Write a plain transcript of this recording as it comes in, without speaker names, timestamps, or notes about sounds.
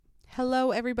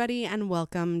Hello, everybody, and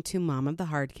welcome to Mom of the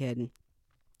Hard Kid.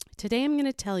 Today I'm going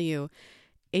to tell you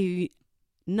a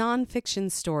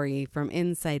nonfiction story from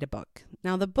inside a book.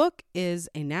 Now, the book is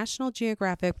a National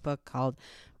Geographic book called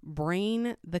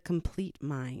Brain: The Complete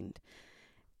Mind,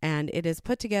 and it is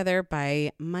put together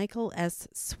by Michael S.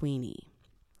 Sweeney.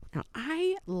 Now,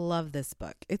 I love this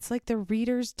book. It's like the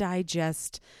Reader's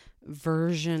Digest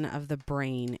version of the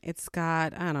brain. It's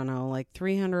got, like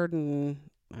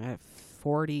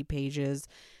 340 pages,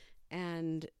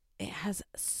 and it has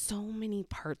so many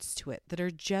parts to it that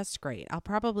are just great. I'll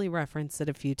probably reference it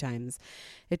a few times.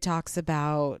 It talks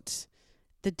about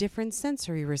the different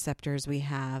sensory receptors we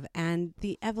have and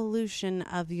the evolution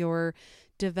of your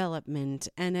development,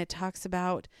 and it talks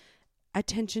about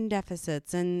attention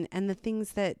deficits and the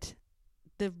things that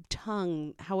the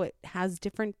tongue, how it has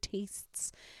different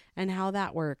tastes and how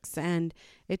that works. And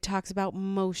it talks about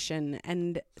motion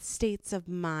and states of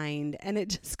mind. And it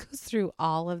just goes through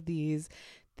all of these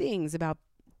things about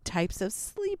types of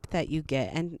sleep that you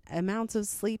get and amounts of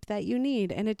sleep that you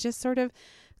need. And it just sort of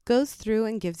goes through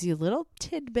and gives you little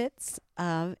tidbits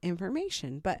of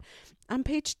information. But on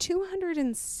page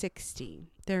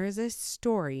 260, there is a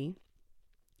story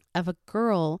of a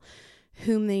girl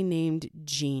whom they named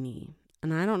Jeannie.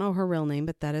 And I don't know her real name,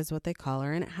 but that is what they call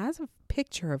her. And it has a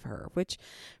picture of her, which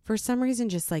for some reason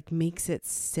just like makes it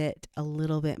sit a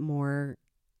little bit more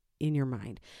in your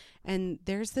mind. And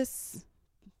there's this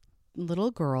little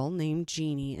girl named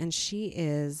Jeannie, and she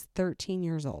is 13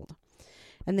 years old.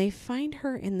 And they find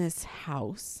her in this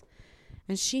house,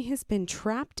 and she has been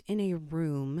trapped in a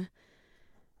room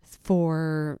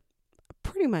for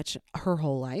pretty much her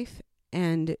whole life.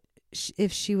 And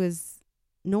if she was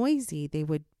noisy, they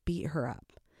would beat her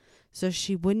up. So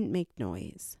she wouldn't make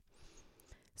noise.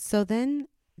 So then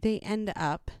they end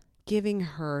up giving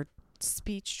her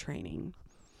speech training.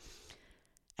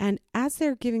 And as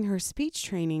they're giving her speech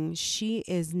training, she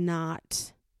is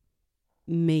not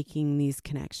making these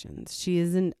connections. She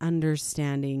isn't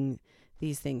understanding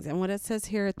these things. And what it says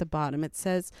here at the bottom, it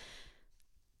says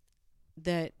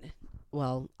that,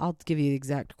 well, I'll give you the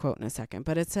exact quote in a second,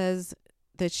 but it says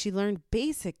that she learned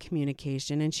basic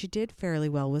communication and she did fairly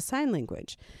well with sign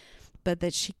language, but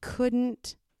that she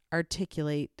couldn't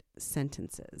articulate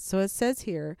sentences. So it says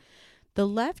here, the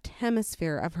left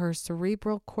hemisphere of her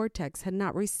cerebral cortex had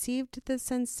not received the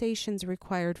sensations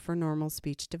required for normal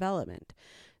speech development.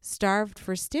 Starved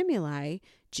for stimuli,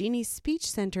 Jeannie's speech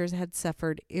centers had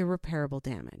suffered irreparable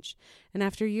damage. And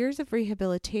after years of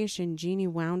rehabilitation, Jeannie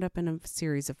wound up in a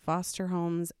series of foster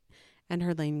homes and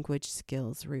her language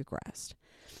skills regressed.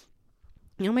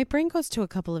 Now, my brain goes to a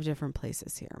couple of different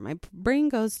places here. My brain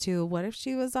goes to, what if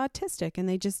she was autistic and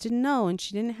they just didn't know and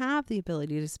she didn't have the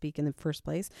ability to speak in the first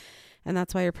place? And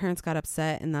that's why her parents got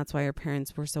upset, and that's why her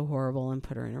parents were so horrible and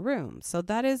put her in a room. So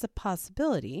that is a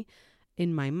possibility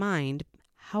in my mind.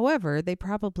 However, they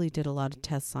probably did a lot of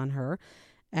tests on her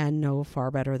and know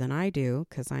far better than I do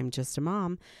because I'm just a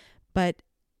mom. But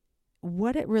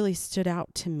what it really stood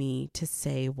out to me to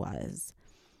say was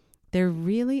there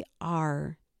really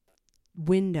are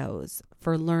windows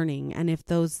for learning, and if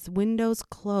those windows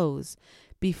close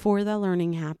before the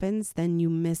learning happens, then you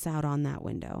miss out on that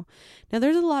window. Now,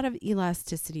 there's a lot of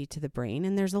elasticity to the brain,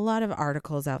 and there's a lot of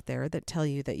articles out there that tell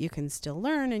you that you can still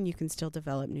learn and you can still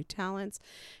develop new talents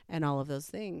and all of those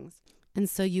things. And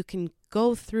so you can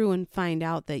go through and find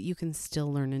out that you can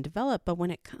still learn and develop. But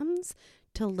when it comes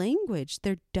to language,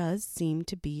 there does seem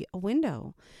to be a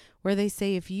window where they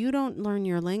say if you don't learn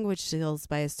your language skills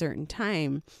by a certain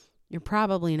time, you're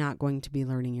probably not going to be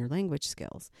learning your language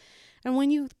skills. And when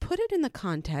you put it in the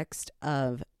context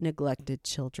of neglected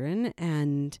children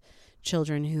and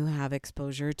children who have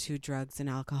exposure to drugs and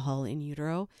alcohol in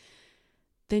utero,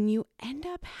 then you end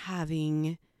up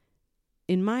having,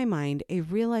 in my mind, a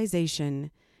realization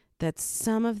that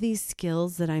some of these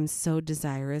skills that I'm so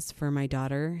desirous for my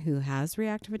daughter who has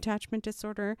reactive attachment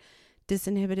disorder,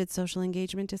 disinhibited social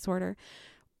engagement disorder,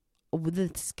 the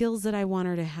skills that I want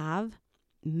her to have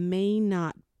may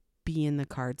not be in the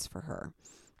cards for her.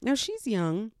 Now, she's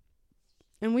young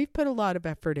and we've put a lot of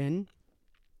effort in,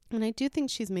 and I do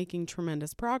think she's making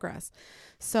tremendous progress.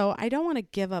 So I don't want to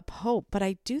give up hope, but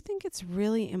I do think it's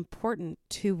really important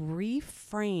to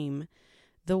reframe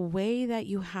the way that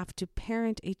you have to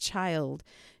parent a child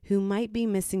who might be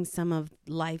missing some of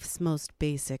life's most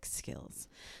basic skills.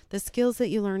 The skills that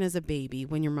you learn as a baby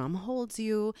when your mom holds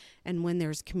you and when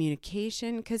there's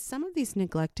communication, because some of these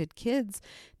neglected kids,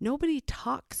 nobody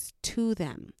talks to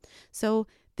them. So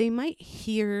they might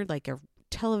hear like a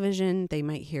television, they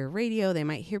might hear radio, they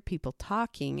might hear people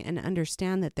talking and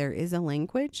understand that there is a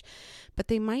language, but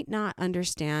they might not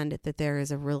understand that there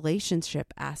is a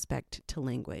relationship aspect to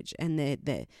language, and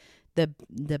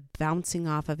the bouncing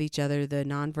off of each other, the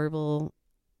nonverbal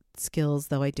skills.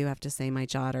 Though I do have to say my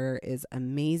daughter is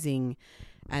amazing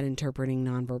at interpreting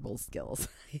nonverbal skills.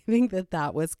 I think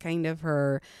that was kind of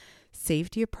her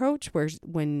safety approach, where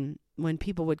when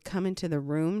people would come into the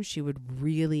room, she would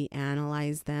really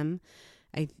analyze them.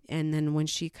 And then when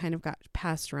she kind of got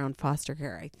passed around foster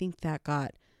care, I think that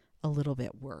got a little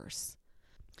bit worse.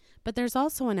 But there's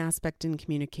also an aspect in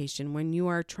communication when you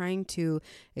are trying to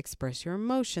express your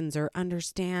emotions or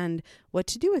understand what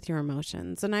to do with your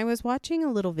emotions. And I was watching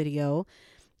a little video,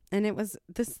 and it was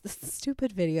this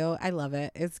stupid video. I love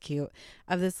it. It's cute.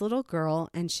 Of this little girl,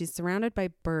 and she's surrounded by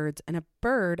birds, and a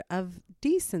bird of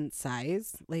decent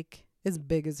size, like as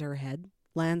big as her head,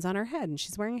 lands on her head, and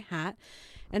she's wearing a hat.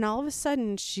 And all of a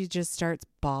sudden she just starts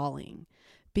bawling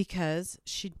because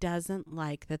she doesn't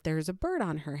like that there's a bird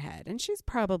on her head. And she's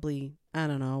probably, I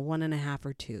don't know, 1.5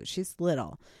 or 2. She's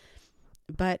little.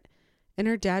 And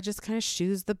her dad just kind of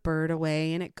shoos the bird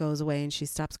away, and it goes away, and she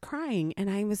stops crying. And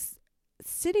I was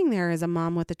sitting there as a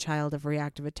mom with a child of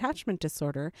reactive attachment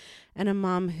disorder and a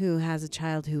mom who has a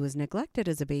child who was neglected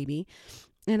as a baby.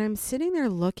 And I'm sitting there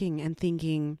looking and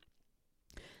thinking,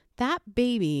 that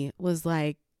baby was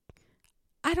like,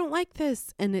 I don't like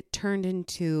this. And it turned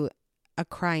into a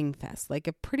crying fest,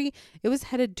 it was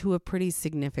headed to a pretty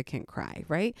significant cry,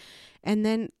 right? And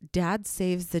then dad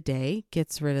saves the day,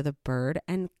 gets rid of the bird,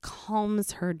 and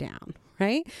calms her down,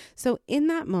 right? So in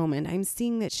that moment, I'm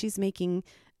seeing that she's making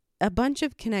a bunch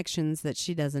of connections that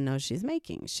she doesn't know she's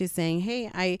making. She's saying,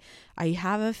 hey, I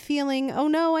have a feeling. Oh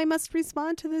no, I must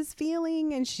respond to this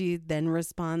feeling. And she then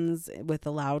responds with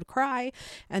a loud cry.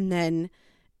 And then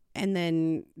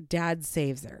dad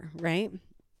saves her, right?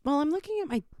 Well, I'm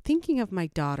thinking of my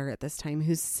daughter at this time,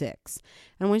 who's 6.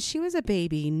 And when she was a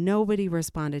baby, nobody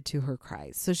responded to her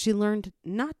cries. So she learned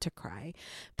not to cry.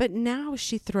 But now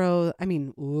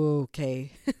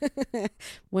okay.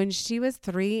 When she was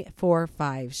 3, 4,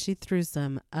 5, she threw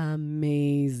some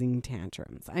amazing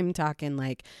tantrums. I'm talking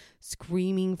like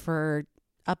screaming for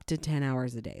up to 10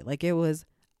 hours a day. Like, it was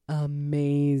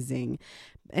amazing.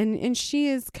 And she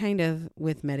is kind of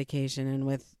with medication and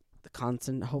with the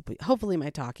constant, hopefully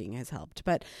my talking has helped.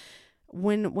 But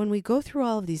when we go through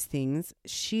all of these things,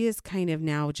 she is kind of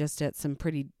now just at some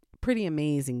pretty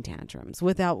amazing tantrums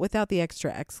without the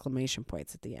extra exclamation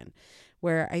points at the end,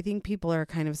 where I think people are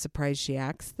kind of surprised she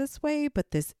acts this way,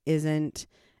 but this isn't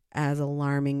as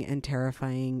alarming and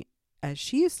terrifying as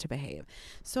she used to behave.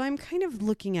 So I'm kind of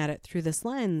looking at it through this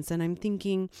lens, and I'm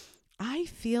thinking, I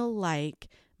feel like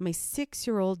my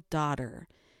 6-year-old daughter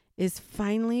is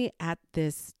finally at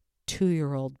this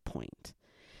 2-year-old point.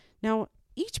 Now,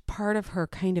 each part of her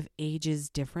kind of ages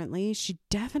differently. She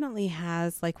definitely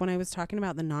has, like when I was talking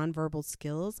about the nonverbal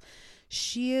skills,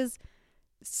 she is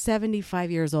 75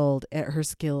 years old at her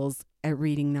skills at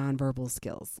reading nonverbal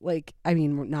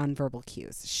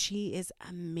cues. She is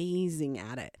amazing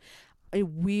at it.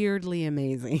 Weirdly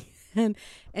amazing.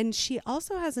 And she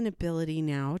also has an ability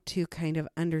now to kind of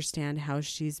understand how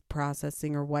she's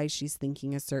processing or why she's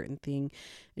thinking a certain thing.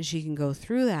 And she can go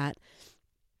through that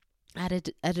at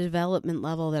a development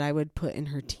level that I would put in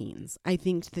her teens. I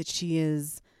think that she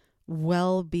is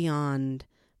well beyond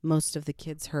most of the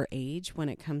kids her age when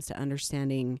it comes to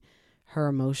understanding her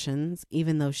emotions,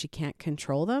 even though she can't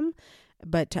control them,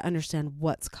 but to understand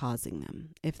what's causing them,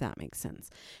 if that makes sense.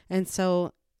 And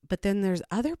so, but then there's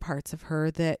other parts of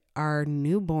her that are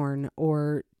newborn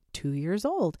or 2 years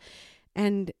old.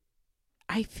 And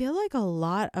I feel like a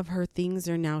lot of her things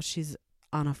are now she's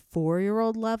on a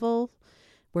 4-year-old level,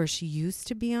 where she used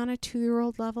to be on a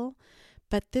 2-year-old level.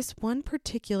 But this one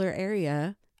particular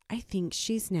area, I think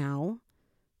she's now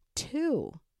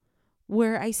 2,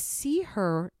 where I see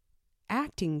her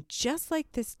acting just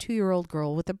like this 2-year-old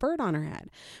girl with a bird on her head,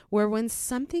 where when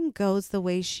something goes the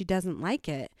way she doesn't like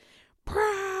it,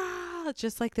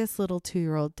 just like this little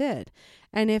 2-year-old did.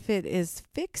 And if it is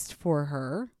fixed for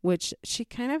her, which she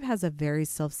kind of has a very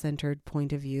self-centered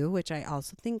point of view, which I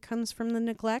also think comes from the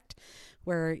neglect,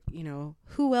 where,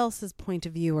 who else's point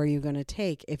of view are you going to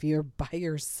take if you're by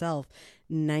yourself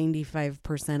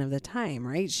 95% of the time,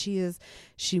 right? She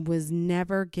was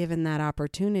never given that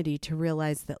opportunity to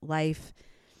realize that life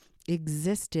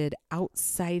existed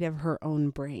outside of her own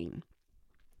brain.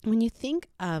 When you think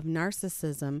of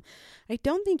narcissism, I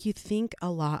don't think you think a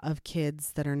lot of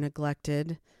kids that are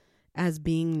neglected as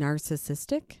being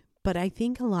narcissistic, But I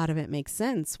think a lot of it makes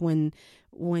sense when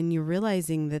you're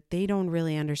realizing that they don't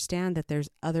really understand that there's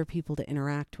other people to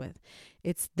interact with.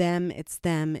 It's them, it's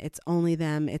only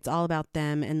them, it's all about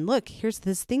them. And look, here's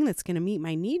this thing that's going to meet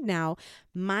my need now.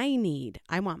 My need.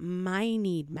 I want my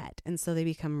need met. And so they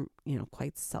become,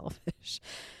 quite selfish.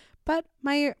 But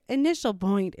my initial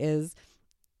point is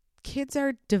kids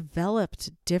are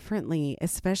developed differently,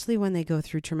 especially when they go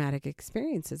through traumatic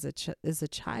experiences as a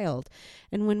child.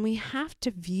 And when we have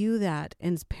to view that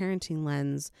in parenting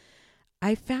lens,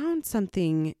 I found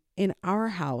something in our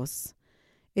house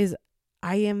is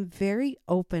I am very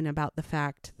open about the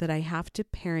fact that I have to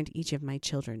parent each of my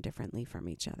children differently from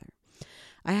each other.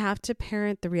 I have to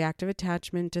parent the reactive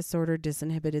attachment disorder,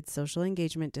 disinhibited social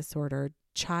engagement disorder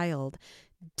child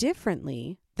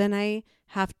differently than I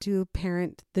have to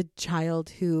parent the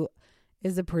child who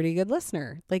is a pretty good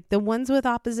listener. Like the ones with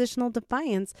oppositional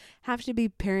defiance have to be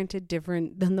parented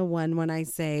different than the one when I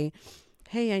say,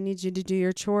 hey, I need you to do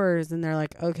your chores. And they're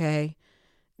like, okay.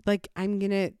 Like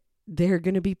they're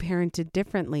going to be parented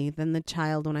differently than the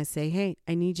child when I say, hey,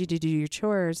 I need you to do your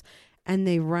chores. And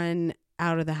they run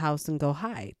out of the house and go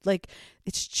hide. Like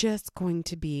it's just going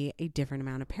to be a different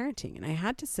amount of parenting. And I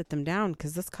had to sit them down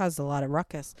because this caused a lot of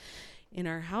ruckus in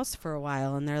our house for a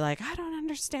while. And they're like, I don't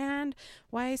understand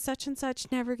why such and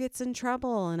such never gets in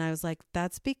trouble. And I was like,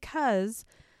 that's because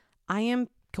I am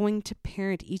going to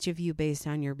parent each of you based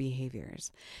on your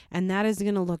behaviors. And that is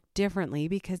going to look differently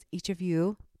because each of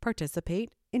you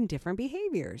participate in different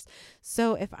behaviors.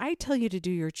 So if I tell you to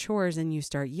do your chores and you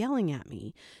start yelling at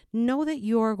me, know that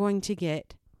you're going to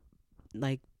get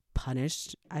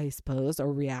punished, I suppose,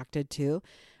 or reacted to,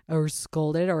 or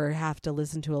scolded, or have to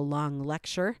listen to a long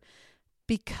lecture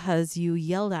because you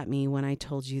yelled at me when I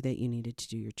told you that you needed to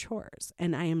do your chores.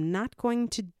 And I am not going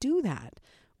to do that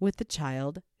with the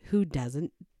child who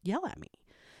doesn't yell at me.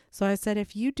 So I said,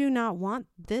 if you do not want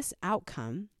this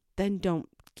outcome, then don't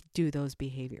do those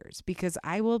behaviors because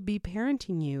I will be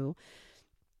parenting you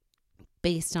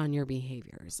based on your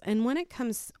behaviors. And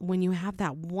when you have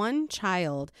that one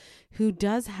child who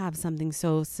does have something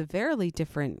so severely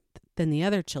different than the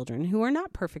other children who are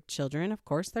not perfect children, of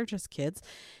course, they're just kids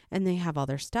and they have all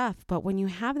their stuff. But when you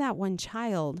have that one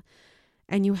child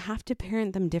and you have to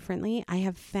parent them differently, I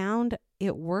have found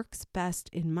it works best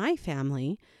in my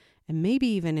family and maybe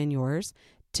even in yours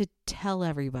to tell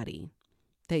everybody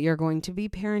that you're going to be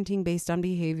parenting based on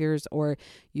behaviors, or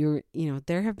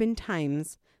there have been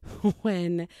times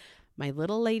when my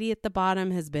little lady at the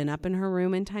bottom has been up in her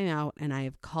room in timeout and I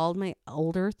have called my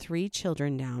older 3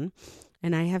 children down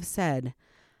and I have said,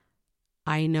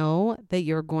 I know that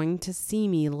you're going to see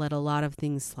me let a lot of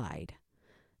things slide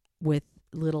with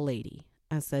little lady.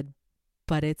 I said,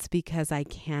 but it's because I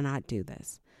cannot do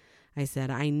this. I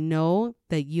said, I know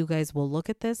that you guys will look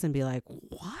at this and be like,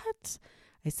 what?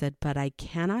 I said, but I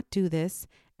cannot do this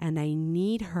and I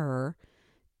need her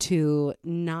to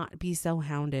not be so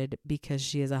hounded because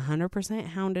she is 100%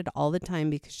 hounded all the time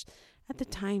because at the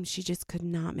time she just could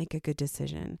not make a good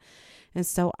decision. And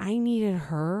so I needed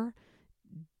her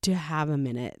to have a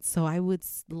minute. So I would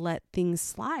let things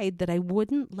slide that I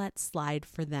wouldn't let slide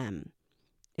for them,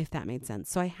 if that made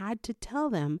sense. So I had to tell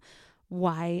them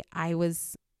why I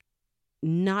was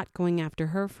not going after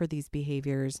her for these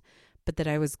behaviors, but that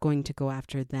I was going to go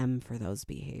after them for those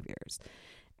behaviors.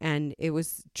 And it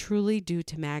was truly due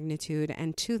to magnitude,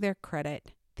 and to their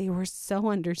credit, they were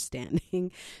so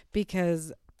understanding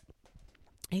because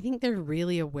I think they're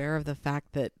really aware of the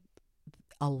fact that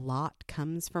a lot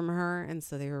comes from her. And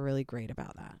so they were really great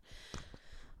about that.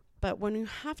 But when you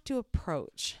have to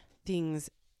approach things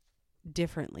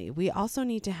differently, we also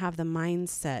need to have the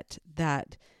mindset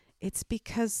that it's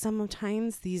because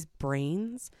sometimes these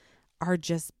brains are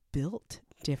just built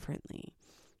differently.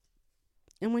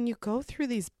 And when you go through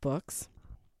these books,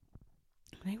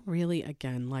 I really,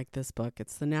 again, like this book.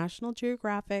 It's the National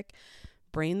Geographic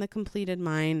Brain, the Completed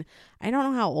Mind. I don't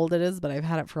know how old it is, but I've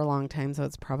had it for a long time, so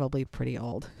it's probably pretty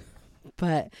old.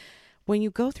 But when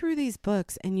you go through these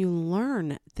books and you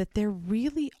learn that there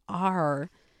really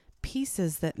are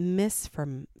pieces that miss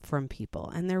from people,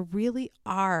 and there really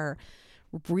are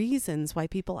reasons why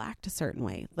people act a certain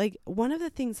way. Like one of the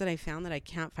things that I found that I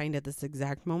can't find at this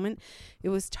exact moment, it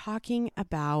was talking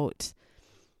about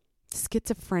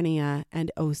schizophrenia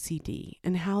and OCD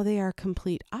and how they are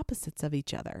complete opposites of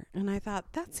each other. And I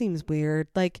thought that seems weird.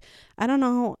 Like, I don't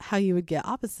know how you would get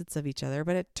opposites of each other,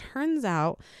 but it turns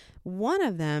out one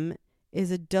of them is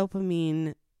a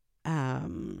dopamine,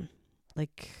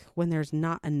 like when there's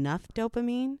not enough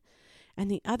dopamine, and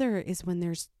the other is when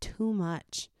there's too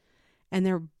much.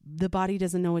 and the body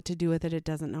doesn't know what to do with it. It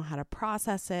doesn't know how to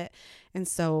process it. And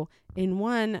so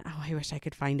I wish I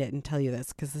could find it and tell you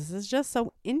this, because this is just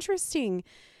so interesting.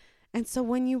 And so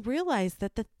when you realize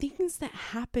that the things that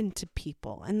happen to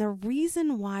people and the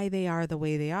reason why they are the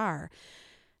way they are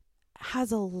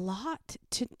has a lot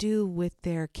to do with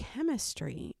their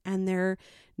chemistry and their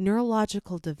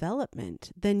neurological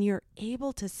development, then you're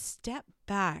able to step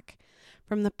back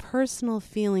from the personal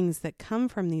feelings that come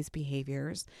from these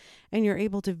behaviors, and you're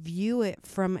able to view it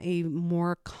from a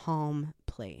more calm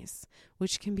place,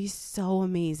 which can be so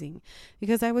amazing.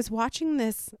 Because I was watching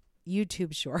this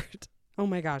YouTube short. Oh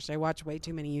my gosh, I watch way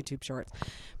too many YouTube shorts.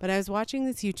 But I was watching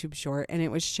this YouTube short, and it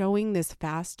was showing this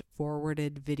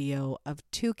fast-forwarded video of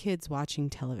two kids watching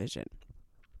television.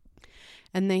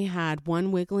 And they had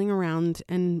one wiggling around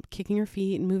and kicking her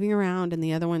feet and moving around, and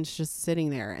the other one's just sitting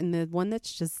there. And the one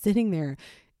that's just sitting there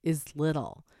is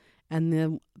little.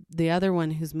 And the other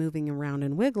one who's moving around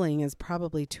and wiggling is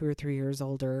probably 2 or 3 years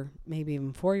older, maybe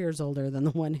even 4 years older than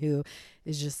the one who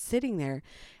is just sitting there.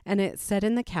 And it said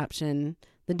in the caption,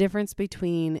 the difference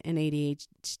between an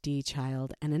ADHD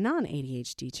child and a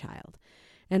non-ADHD child.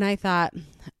 And I thought,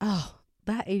 oh,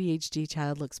 that ADHD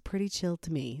child looks pretty chill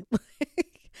to me.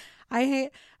 I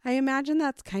imagine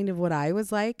that's kind of what I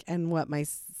was like and what my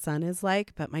son is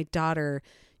like. But my daughter,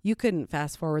 you couldn't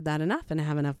fast forward that enough and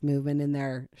have enough movement in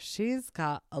there. She's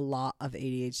got a lot of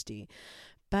ADHD.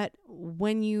 But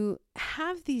when you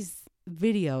have these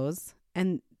videos,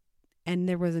 and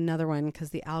there was another one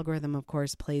because the algorithm, of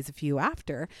course, plays a few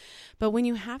after. But when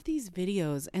you have these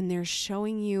videos and they're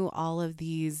showing you all of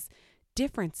these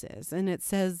differences, and it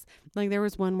says, like, there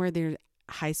was one where they're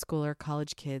high school or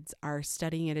college kids are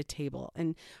studying at a table,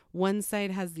 and one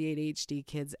side has the ADHD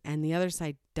kids and the other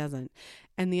side doesn't.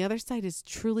 And the other side is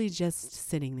truly just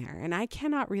sitting there. And I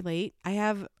cannot relate. I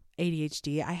have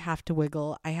ADHD. I have to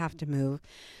wiggle. I have to move.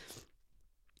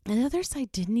 And the other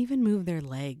side didn't even move their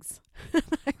legs.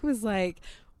 I was like,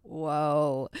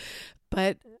 whoa.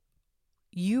 But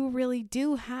you really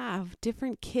do have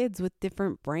different kids with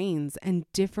different brains and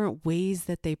different ways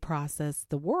that they process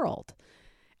the world.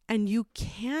 And you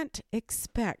can't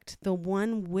expect the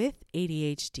one with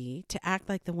ADHD to act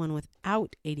like the one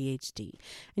without ADHD.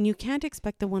 And you can't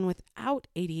expect the one without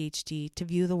ADHD to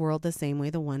view the world the same way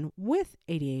the one with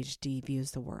ADHD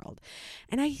views the world.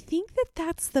 And I think that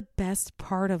that's the best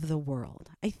part of the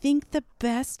world. I think the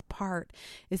best part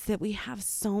is that we have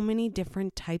so many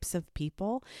different types of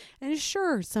people. And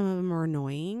sure, some of them are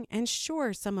annoying. And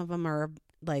sure, some of them are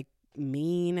like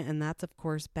mean, and that's of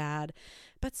course bad,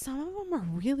 but some of them are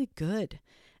really good.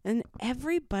 And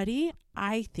everybody,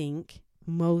 I think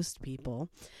most people,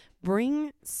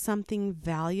 bring something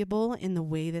valuable in the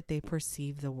way that they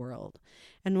perceive the world.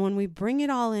 And when we bring it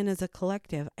all in as a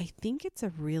collective, I think it's a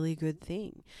really good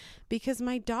thing. Because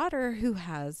my daughter, who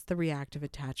has the reactive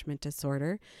attachment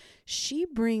disorder, she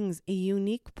brings a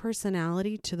unique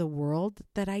personality to the world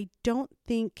that I don't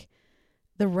think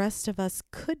the rest of us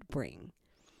could bring.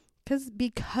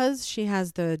 Because she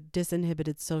has the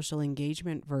disinhibited social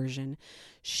engagement version,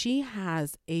 she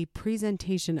has a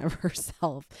presentation of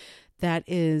herself that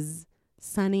is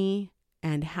sunny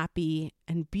and happy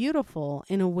and beautiful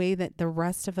in a way that the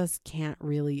rest of us can't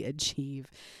really achieve.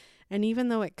 And even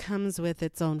though it comes with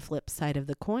its own flip side of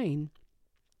the coin,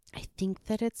 I think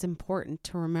that it's important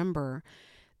to remember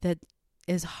that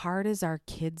as hard as our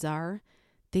kids are,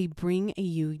 they bring a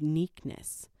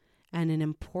uniqueness and an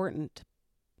important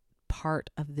part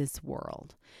of this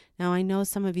world. Now, I know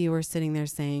some of you are sitting there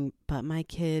saying, but my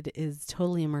kid is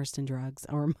totally immersed in drugs,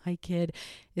 or my kid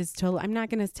is totally... I'm not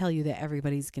going to tell you that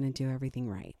everybody's going to do everything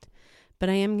right, but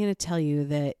I am going to tell you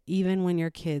that even when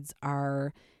your kids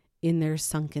are in their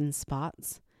sunken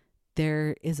spots,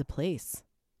 there is a place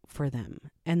for them,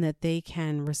 and that they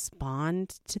can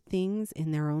respond to things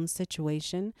in their own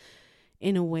situation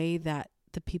in a way that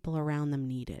the people around them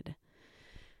needed.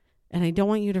 And I don't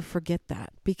want you to forget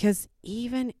that, because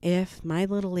even if my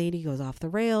little lady goes off the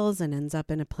rails and ends up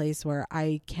in a place where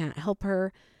I can't help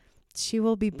her, she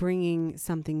will be bringing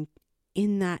something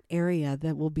in that area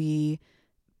that will be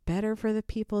better for the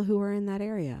people who are in that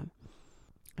area.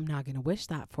 I'm not going to wish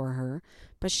that for her,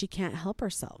 but she can't help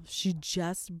herself. She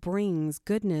just brings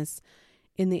goodness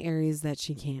in the areas that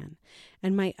she can.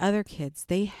 And my other kids,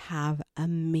 they have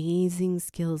amazing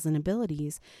skills and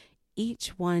abilities, each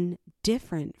one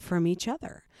different from each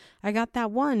other. I got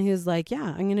that one who's like,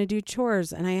 yeah, I'm going to do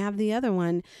chores. And I have the other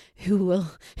one who will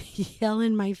yell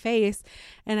in my face.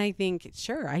 And I think,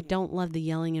 sure, I don't love the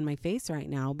yelling in my face right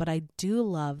now, but I do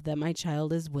love that my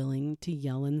child is willing to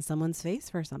yell in someone's face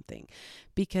for something,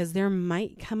 because there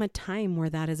might come a time where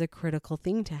that is a critical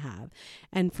thing to have.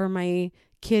 And for my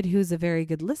kid who's a very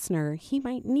good listener, he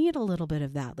might need a little bit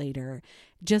of that later,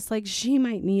 just like she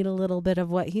might need a little bit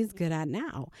of what he's good at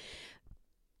now.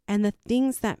 And the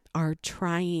things that are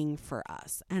trying for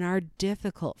us and are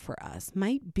difficult for us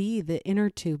might be the inner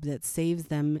tube that saves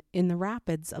them in the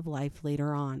rapids of life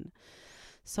later on.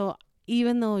 So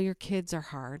even though your kids are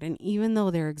hard, and even though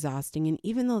they're exhausting, and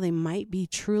even though they might be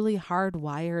truly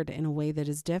hardwired in a way that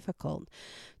is difficult,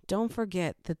 don't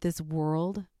forget that this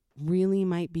world really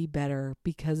might be better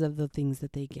because of the things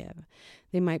that they give.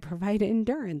 They might provide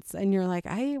endurance, and you're like,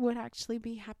 I would actually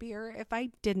be happier if I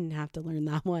didn't have to learn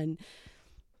that one.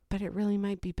 But it really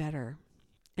might be better.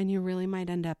 And you really might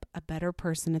end up a better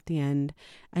person at the end.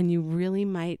 And you really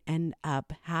might end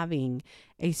up having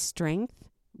a strength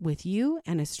with you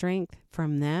and a strength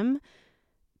from them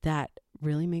that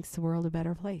really makes the world a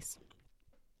better place.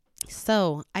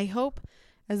 So I hope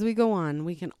as we go on,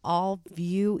 we can all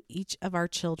view each of our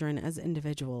children as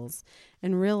individuals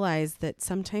and realize that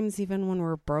sometimes even when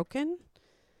we're broken,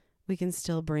 we can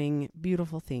still bring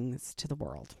beautiful things to the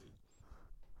world.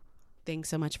 Thanks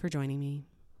so much for joining me.